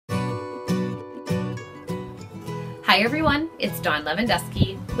Hi everyone, it's Dawn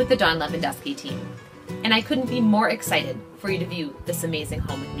Levandoski with the Dawn Levandoski Team, and I couldn't be more excited for you to view this amazing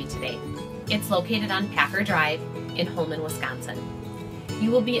home with me today. It's located on Packer Drive in Holmen, Wisconsin.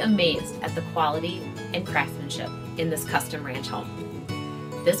 You will be amazed at the quality and craftsmanship in this custom ranch home.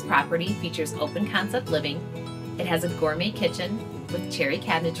 This property features open concept living. It has a gourmet kitchen with cherry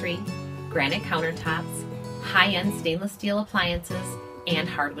cabinetry, granite countertops, high-end stainless steel appliances, and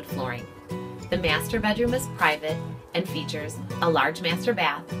hardwood flooring. The master bedroom is private and features a large master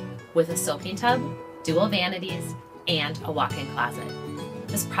bath with a soaking tub, dual vanities, and a walk-in closet.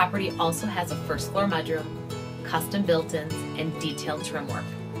 This property also has a first floor mudroom, custom built-ins, and detailed trim work.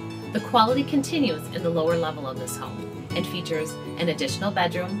 The quality continues in the lower level of this home and features an additional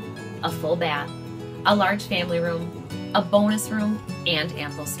bedroom, a full bath, a large family room, a bonus room, and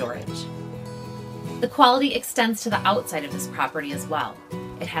ample storage. The quality extends to the outside of this property as well.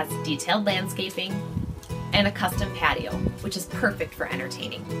 It has detailed landscaping and a custom patio, which is perfect for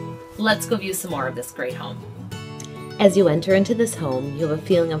entertaining. Let's go view some more of this great home. As you enter into this home, you have a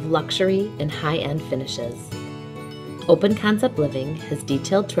feeling of luxury and high-end finishes. Open concept living has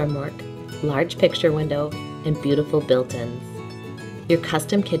detailed trim work, large picture window, and beautiful built-ins. Your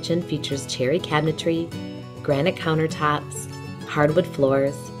custom kitchen features cherry cabinetry, granite countertops, hardwood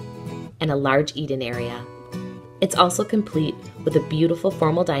floors, and a large eat-in area. It's also complete with a beautiful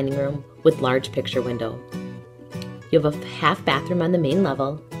formal dining room with large picture window. You have a half bathroom on the main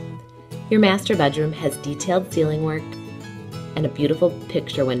level. Your master bedroom has detailed ceiling work and a beautiful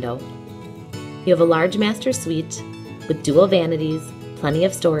picture window. You have a large master suite with dual vanities, plenty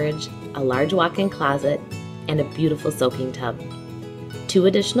of storage, a large walk-in closet, and a beautiful soaking tub. 2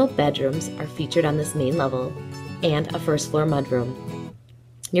 additional bedrooms are featured on this main level and a first floor mudroom.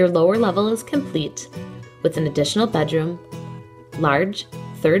 Your lower level is complete with an additional bedroom, large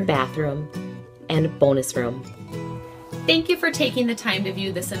third bathroom, and a bonus room. Thank you for taking the time to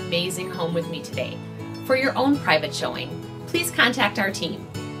view this amazing home with me today. For your own private showing, please contact our team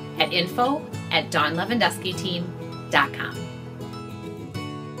at info@dawnlevandoskiteam.com.